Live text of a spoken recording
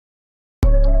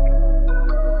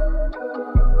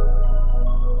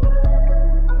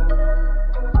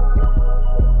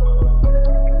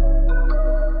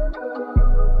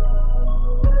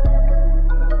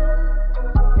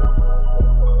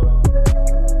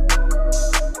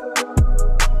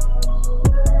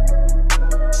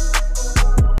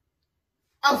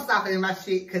stopping my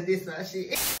shit because this is my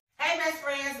shit. Hey, best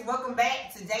friends, welcome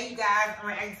back. Today, you guys, I'm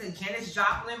reacting to Janis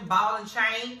Joplin, Ball and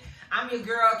Chain. I'm your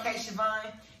girl, K.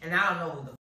 Siobhan, and I don't know who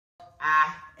the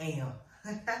I am.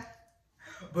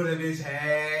 But a bitch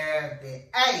happy.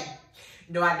 Hey,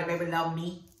 you know why the baby love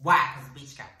me? Why? Because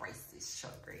bitch got braces.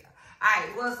 Shut up, girl.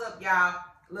 Alright, what's up, y'all?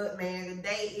 Look, man, the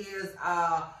day is,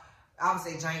 I would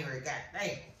say January, god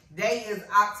dang. Day is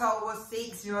October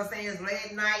 6th, you know what I'm saying? It's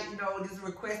late night, you know, this is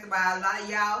requested by a lot of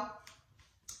y'all.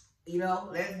 You know,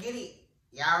 let's get it.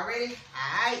 Y'all ready?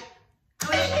 Alright.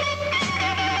 Click.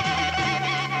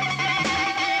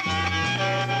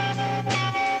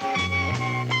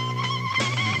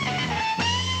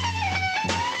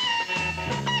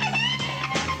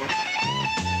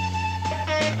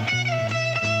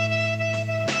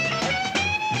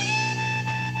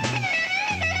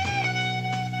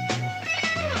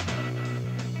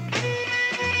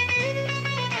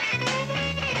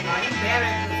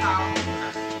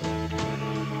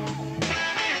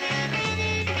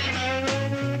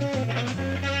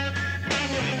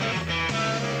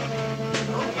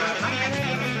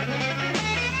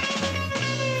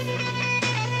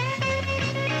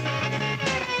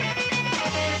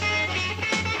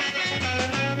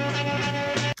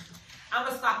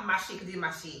 My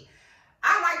shit.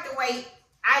 I like the way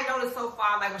I noticed so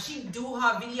far, like when she do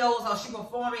her videos or she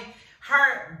performing,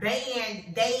 her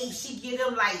band, she give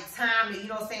them like time to, you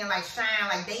know what I'm saying, like shine,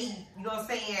 like they, you know what I'm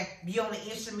saying, be on the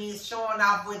instruments, showing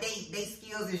off what they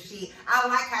skills and shit. I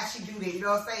like how she do that, you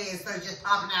know what I'm saying, instead of just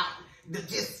popping out,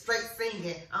 just straight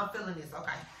singing. I'm feeling this,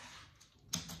 okay.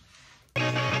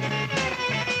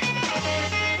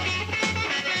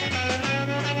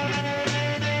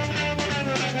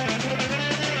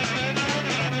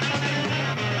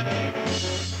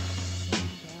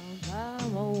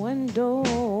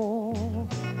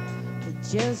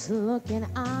 Just looking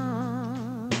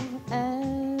out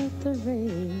at the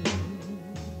rain.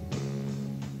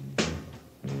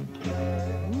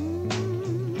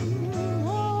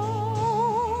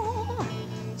 Oh,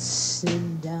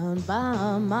 sitting down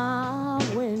by my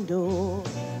window,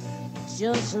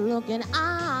 just looking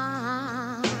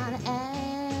out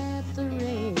at the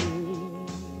rain.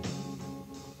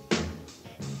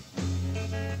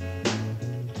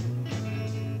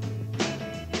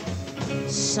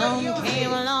 Some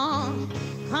came along,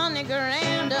 honey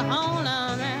grand to hold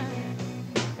on,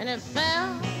 and it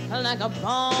felt like a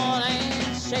ball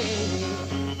and chain.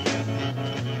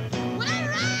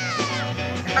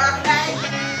 Okay.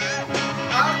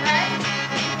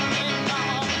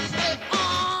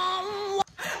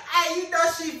 Hey, you know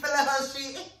she feeling her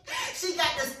shit. She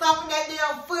got the stuff in that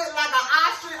damn foot like an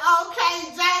ostrich.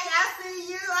 Okay, Jay, I see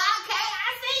you. Okay, I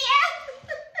see you.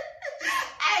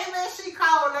 Hey, man, she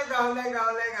cold. Let go.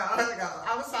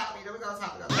 I'm gonna talk to you. Let me go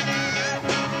talk to you.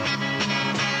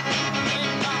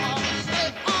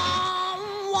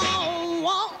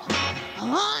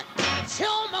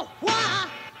 Tell me why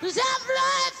does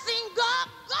everything go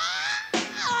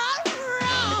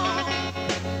wrong?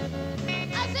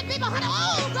 I said people had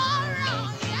all go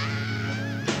wrong,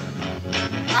 yeah.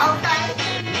 Okay.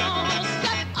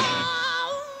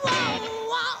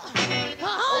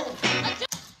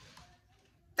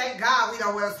 Thank God we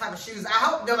don't wear those type of shoes. I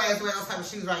hope nobody's wearing those type of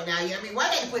shoes right now. You know what I mean? Why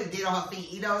they put a dent on her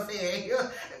feet? You know what I'm saying?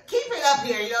 Keep it up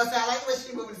here. You know what I'm saying? I like when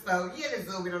she moving the phone. You didn't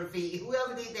zoom it on the feet.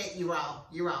 Whoever did that, you wrong.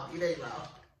 You wrong. You know you wrong.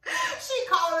 She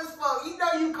cold as fuck. You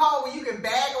know you cold when you can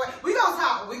bag away. We gonna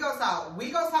talk. We gonna talk.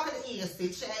 We gonna talk at the end.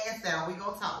 Sit your ass down. We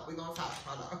gonna talk. We gonna talk.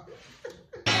 Hold on.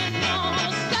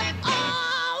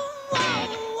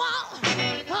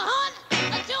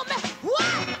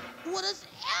 What is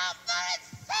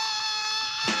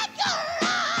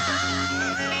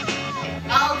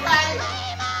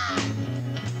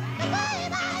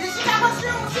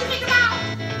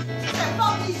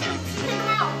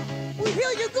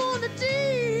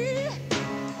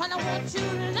I want to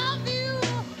love you.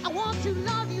 I want to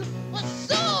love you for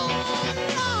so long.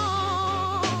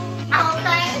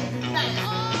 Okay. Oh,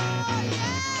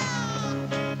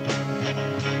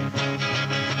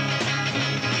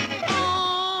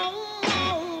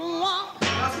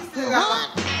 yeah.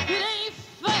 It ain't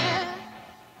fair.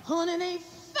 Honey, it ain't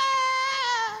fair.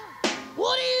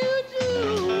 What do you do?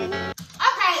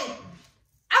 Okay.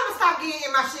 I'm gonna stop getting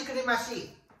in my shit because it's my shit.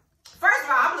 First of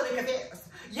all, I'm looking confused.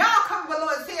 Y'all come below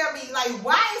and tell me, like,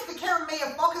 why is the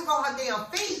cameraman focused on her damn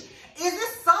feet? Is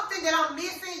this something that I'm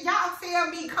missing? Y'all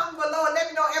tell me, come below and let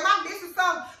me know, am I missing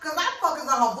something? Because I focus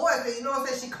on her voice, and you know what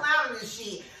I'm saying? She clowning and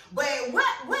shit. But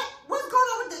what's going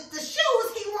on with the shoes?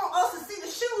 He want us to see the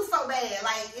shoes so bad.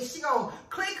 Like, is she gonna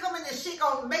click them and the shit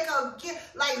gonna make her get,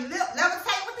 like,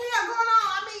 levitate? What the hell going on?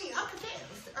 I mean, I'm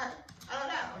confused.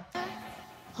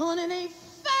 honey, they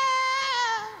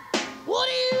fair. What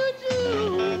do you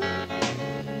do?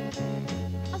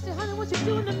 I said, honey, what you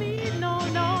doing to me? No,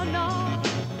 no, no.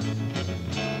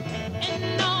 And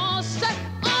no, said,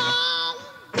 oh,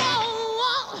 whoa,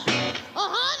 whoa.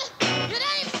 Honey, it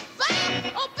ain't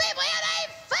fair. Oh, people, it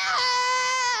ain't fair.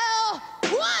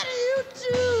 What do you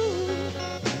do?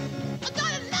 I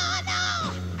got it, no, no.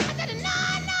 I got it, no,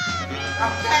 no, no.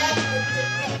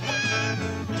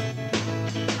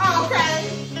 Okay.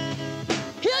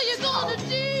 Here you go to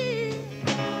D.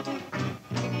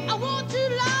 I want to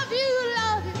love you,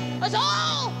 love you. That's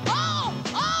all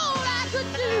I could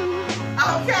do.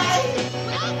 Okay.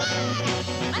 But oh man,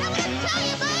 and I want to tell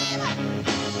you, baby,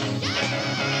 yeah.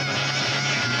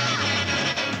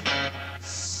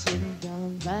 Sitting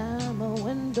down by my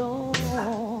window,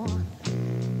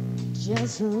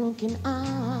 just looking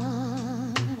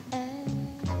out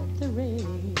at the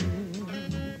rain.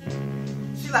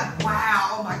 She's like,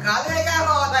 wow, oh my God. They got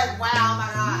her like, wow, oh my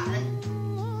God.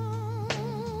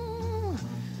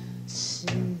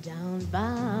 Sitting down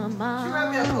by my She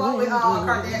reminds me of Chloe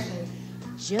Kardashian.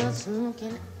 just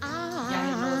looking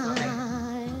out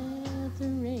at the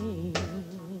rain.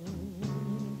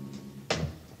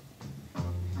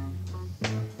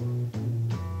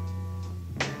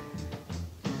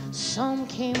 Some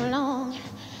came along,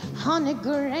 honey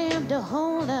grabbed a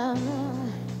hold of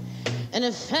her, and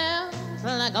it felt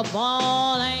like a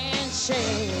ball and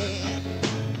chain.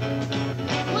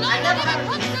 Well, I never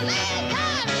put the lid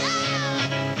down,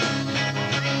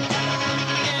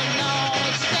 and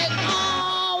all said,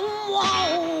 oh,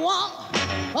 whoa,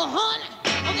 oh, honey,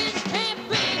 oh, this can't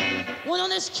be. Well,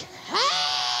 this can't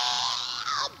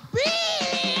be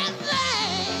a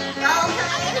thing. Okay.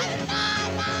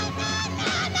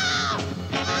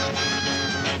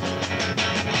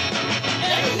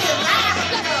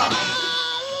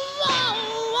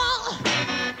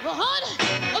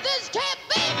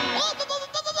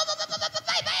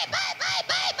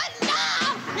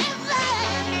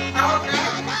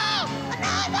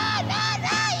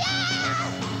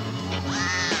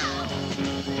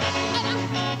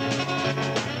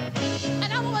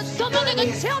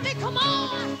 Tell me, come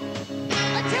on.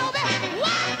 Tell me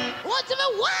why. What tell me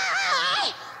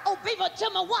why? Oh, people,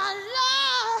 tell me why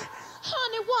love,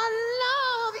 honey, why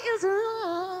love is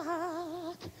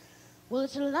like. Well,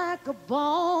 it's like a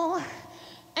ball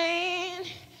and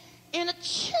in a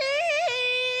chain.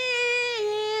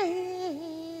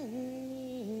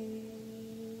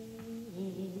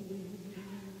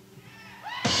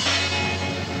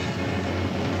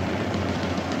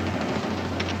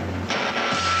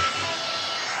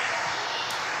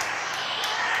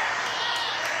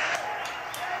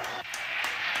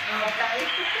 Okay.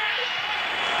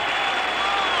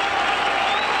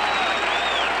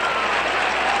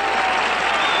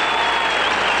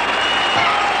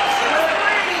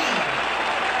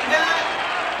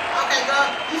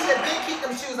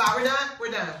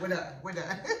 We're done. We're done.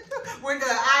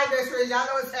 All right, best friends, y'all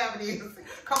know what time it is.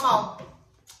 Come on.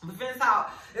 We finish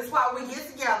out. This is why we get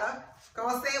together. Come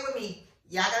on, say it with me.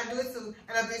 Y'all gotta do it too.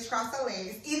 And a bitch cross her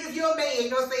legs. Even if you're a man, you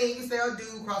know what I'm saying? You say a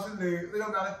dude cross his legs. It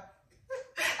don't matter.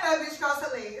 And a bitch cross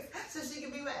her legs so she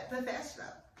can be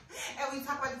professional. And we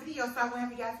talk about the video, so I want to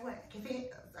have you guys what? Confess.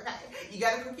 Okay. You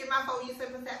gotta click my phone, you say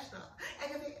professional.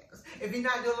 And confess. If you're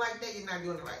not doing it like that, you're not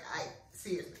doing it right. All right.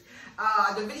 Seriously.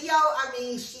 The video, I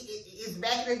mean, it's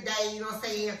back in the day, you know what I'm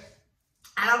saying?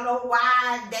 I don't know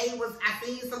why they was, I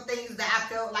seen some things that I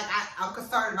felt like I'm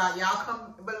concerned about. Y'all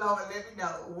come below and let me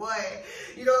know what.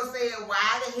 You know what I'm saying?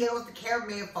 Why the hell was the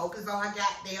cameraman focused on her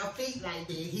goddamn feet like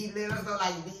that? He let us know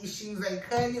like these shoes ain't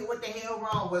cutting it. What the hell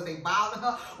wrong? Was they bothering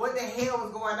her? What the hell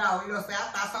was going on? You know what I'm saying?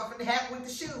 I thought something happened with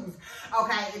the shoes.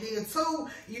 Okay, and then two,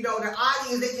 you know, the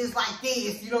audience, they just like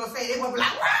this. You know what I'm saying? They would be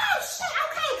like, whoa, shit,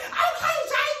 okay,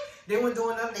 Jay. They weren't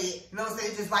doing none of that. You know what I'm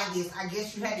saying? Just like this. I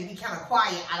guess you had to be kind of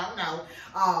quiet. I don't know.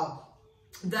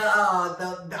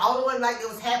 The only one like that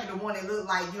was happening, the one that looked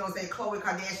like, you know what I'm saying, Khloe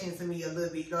Kardashian to me a little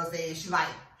bit. You know what I'm saying?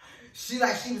 She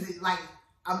was like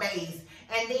amazed.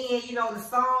 And then, you know, the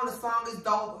song is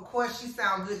dope. Of course, she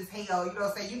sounds good as hell. You know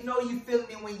what I'm saying? You know you feeling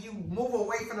it when you move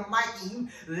away from the mic and you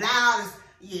loud as.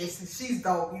 Yes, she's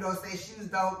dope. You know what I'm saying? She was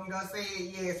dope. You know what I'm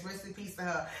saying? Yes, rest in peace to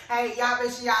her. Hey, y'all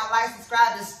make sure y'all like,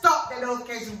 subscribe, and stop that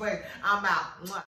notification button. I'm out. Mwah.